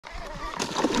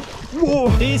Whoa.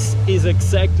 This is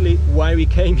exactly why we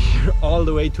came here all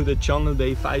the way to the jungle.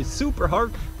 They fight super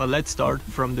hard, but let's start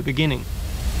from the beginning.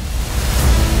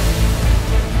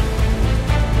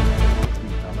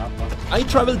 I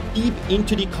traveled deep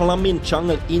into the Colombian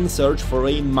jungle in search for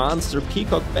a monster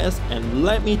peacock bass, and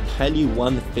let me tell you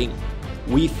one thing,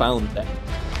 we found them.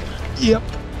 Yep,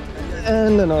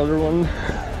 and another one.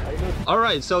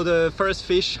 Alright, so the first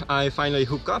fish I finally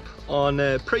hooked up on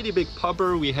a pretty big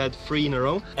popper. We had 3 in a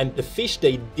row. And the fish,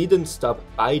 they didn't stop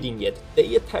biting yet.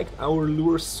 They attacked our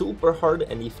lure super hard,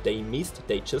 and if they missed,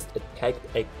 they just attacked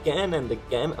again and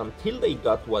again until they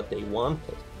got what they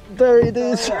wanted. There it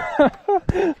is!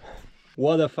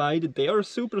 What a fight. They are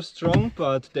super strong,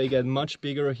 but they get much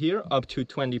bigger here, up to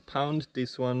 20 pounds.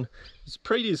 This one is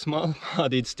pretty small,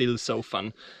 but it's still so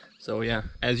fun. So yeah,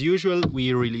 as usual,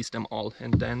 we release them all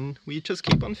and then we just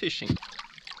keep on fishing.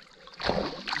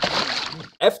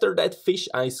 After that fish,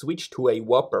 I switched to a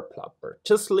whopper plopper.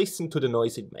 Just listen to the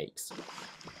noise it makes.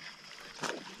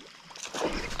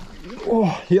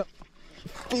 Oh, yeah.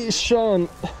 Fish on.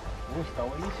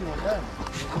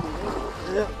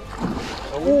 Yeah.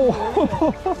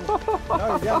 Oh.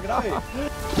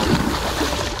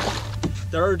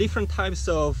 There are different types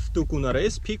of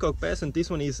tucunares, peacock bass, and this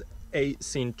one is a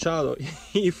cinchado.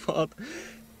 He fought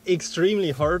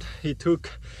extremely hard. He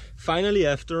took, finally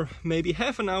after maybe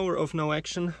half an hour of no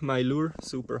action, my lure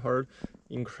super hard.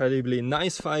 Incredibly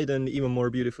nice fight and even more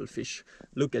beautiful fish.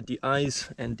 Look at the eyes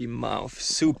and the mouth,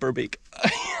 super big.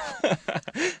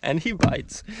 And he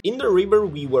bites. In the river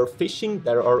we were fishing,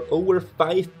 there are over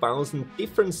 5,000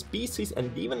 different species,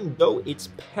 and even though it's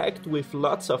packed with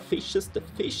lots of fishes, the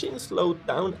fishing slowed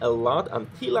down a lot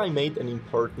until I made an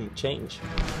important change.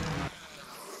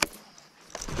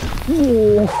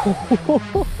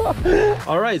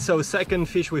 Alright, so second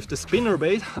fish with the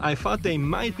spinnerbait. I thought they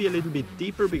might be a little bit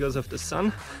deeper because of the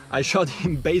sun. I shot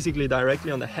him basically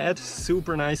directly on the head.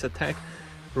 Super nice attack.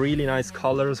 Really nice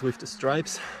colors with the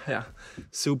stripes. Yeah,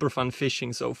 super fun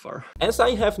fishing so far. As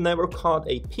I have never caught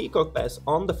a peacock bass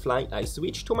on the fly, I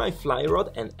switched to my fly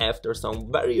rod, and after some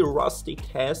very rusty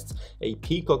casts, a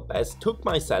peacock bass took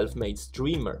my self-made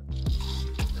streamer.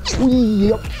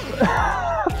 Yep.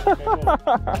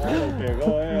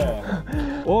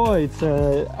 Oh, it's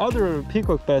other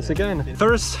peacock bass again.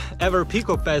 First ever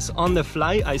peacock bass on the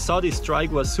fly. I saw this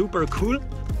strike was super cool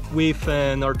with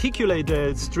an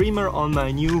articulated streamer on my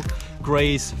new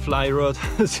Grace fly rod.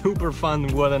 Super fun,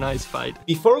 what a nice fight.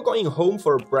 Before going home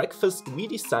for breakfast, we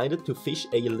decided to fish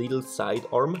a little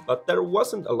sidearm, but there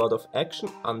wasn't a lot of action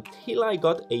until I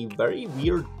got a very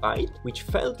weird bite, which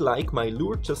felt like my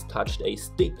lure just touched a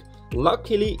stick.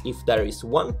 Luckily, if there is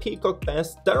one peacock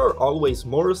bass, there are always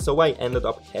more, so I ended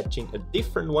up catching a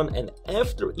different one, and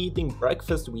after eating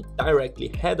breakfast we directly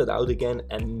headed out again,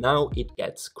 and now it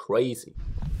gets crazy.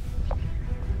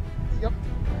 Yep.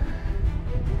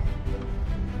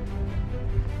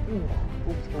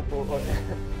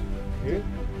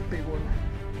 Big one.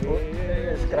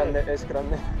 Es grande, es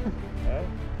grande.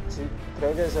 Sí,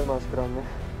 creo que es el más grande.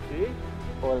 ¿Sí?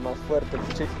 O el más fuerte.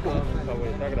 Sí.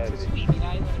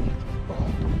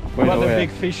 What a big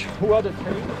fish. What a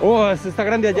tail. Oh, ese está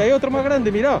grande. Allá hay otro más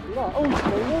grande, mira.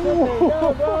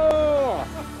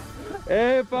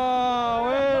 ¡Epa!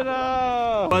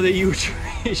 ¡Buena! What a huge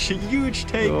fish, a huge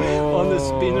take on the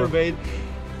spinnerbait.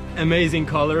 Amazing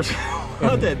colors.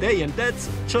 What a day, and that's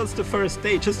just the first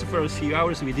day, just the first few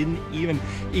hours. We didn't even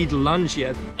eat lunch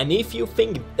yet. And if you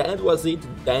think that was it,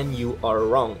 then you are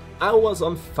wrong. I was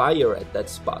on fire at that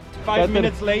spot. 5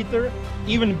 minutes later,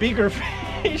 even bigger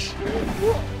fish.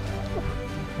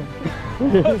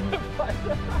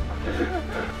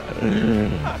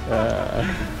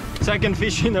 Second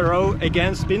fish in a row,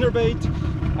 again spinnerbait.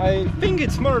 I think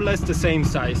it's more or less the same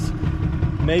size.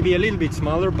 Maybe a little bit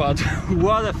smaller, but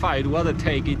what a fight, what a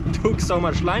take. It took so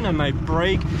much line and my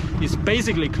break is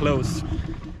basically closed.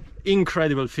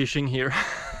 Incredible fishing here.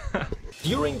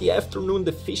 During the afternoon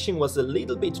the fishing was a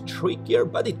little bit trickier,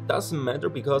 but it doesn't matter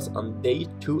because on day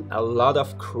 2 a lot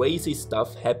of crazy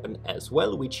stuff happened as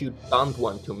well, which you don't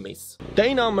want to miss.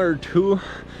 Day number 2,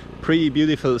 pretty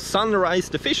beautiful sunrise.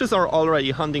 The fishes are already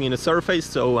hunting in the surface,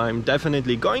 so I'm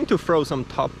definitely going to throw some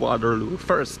topwater lure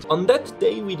first. On that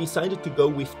day we decided to go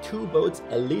with 2 boats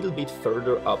a little bit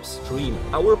further upstream.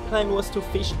 Our plan was to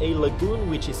fish a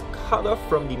lagoon which is cut off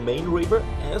from the main river,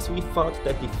 as we thought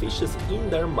that the fishes in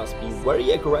there must be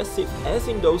very aggressive, as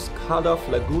in those cut-off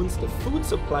lagoons the food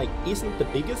supply isn't the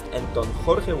biggest, and Don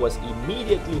Jorge was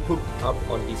immediately hooked up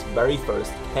on his very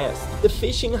first cast. The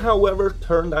fishing, however,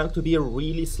 turned out to be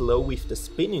really slow with the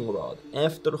spinning rod.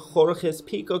 After Jorge's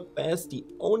peacock bass, the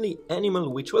only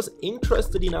animal which was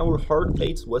interested in our hard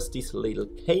baits was this little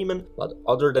caiman, but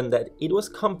other than that it was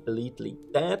completely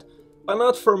dead, but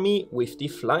not for me with the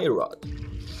fly rod.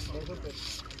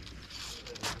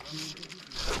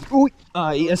 Uy,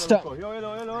 ahí está.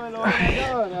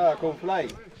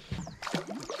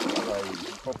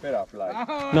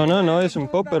 No, es un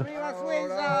popper.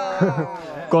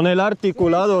 Con el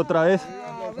articulado otra vez.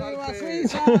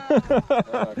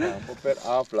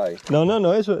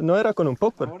 No, eso no era con un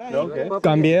popper.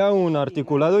 Cambié a un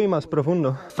articulado y más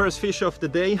profundo. First fish of the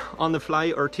day on the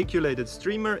fly, articulated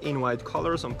streamer in white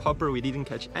colors. On popper we didn't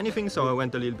catch anything, so I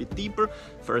went a little bit deeper.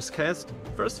 First cast,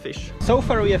 first fish. So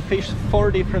far we have fished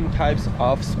 4 different types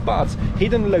of spots.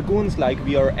 Hidden lagoons like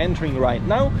we are entering right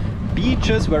now.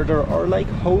 Beaches where there are like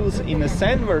holes in the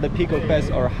sand where the peacock bass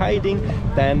are hiding.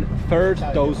 Then third,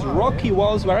 those rocky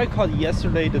walls where I caught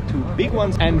yesterday the 2 big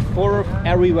ones. And fourth,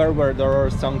 everywhere where there are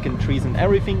sunken trees and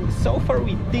everything. So far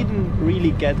we didn't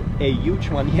really get a huge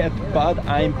one yet, but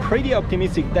I'm pretty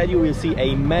optimistic that you will see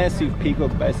a massive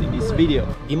peacock bass in this video.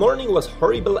 The morning was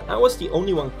horrible. I was the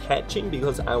only one catching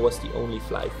because I was the only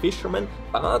fly fisherman,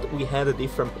 but we had a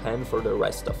different plan for the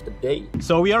rest of the day.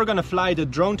 So we are gonna fly the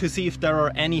drone to see if there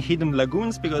are any hidden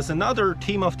lagoons, because another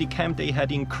team of the camp, they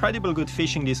had incredible good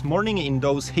fishing this morning in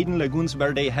those hidden lagoons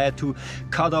where they had to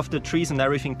cut off the trees and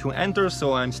everything to enter.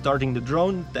 So I'm starting the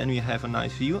drone, then we have a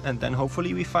nice view, and then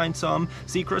hopefully we find some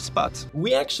secret spots.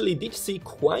 We actually did see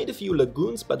quite a few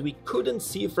lagoons, but we couldn't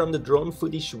see from the drone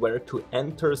footage where to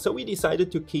enter, so we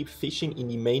decided to keep fishing in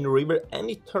the main river,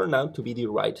 and it turned out to be the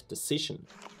right decision.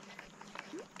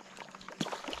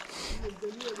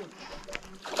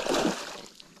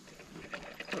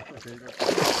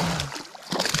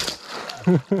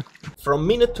 From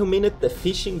minute to minute the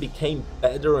fishing became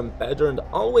better and better, and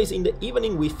always in the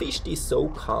evening we fished the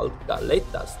so-called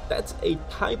galetas. That's a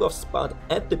type of spot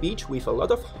at the beach with a lot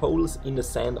of holes in the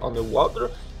sand on the water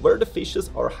where the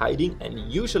fishes are hiding, and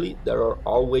usually there are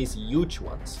always huge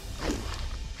ones.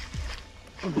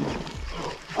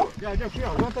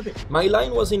 My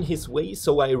line was in his way,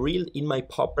 so I reeled in my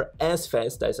popper as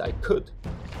fast as I could.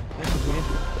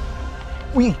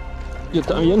 Uy, yo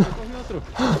también.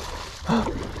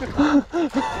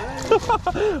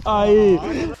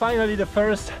 Finally the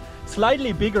first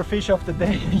slightly bigger fish of the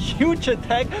day. Huge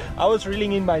attack. I was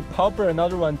reeling in my popper,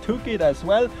 another one took it as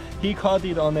well. He caught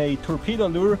it on a torpedo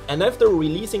lure. And after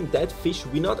releasing that fish,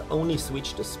 we not only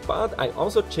switched the spot, I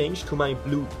also changed to my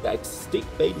blue Dax stick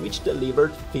bait, which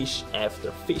delivered fish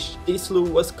after fish. This lure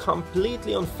was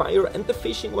completely on fire and the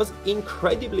fishing was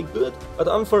incredibly good, but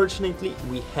unfortunately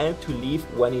we had to leave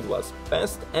when it was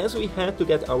best, as we had to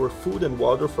get our food and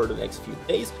water for the next few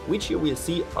days, which you will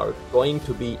see are going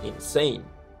to be insane.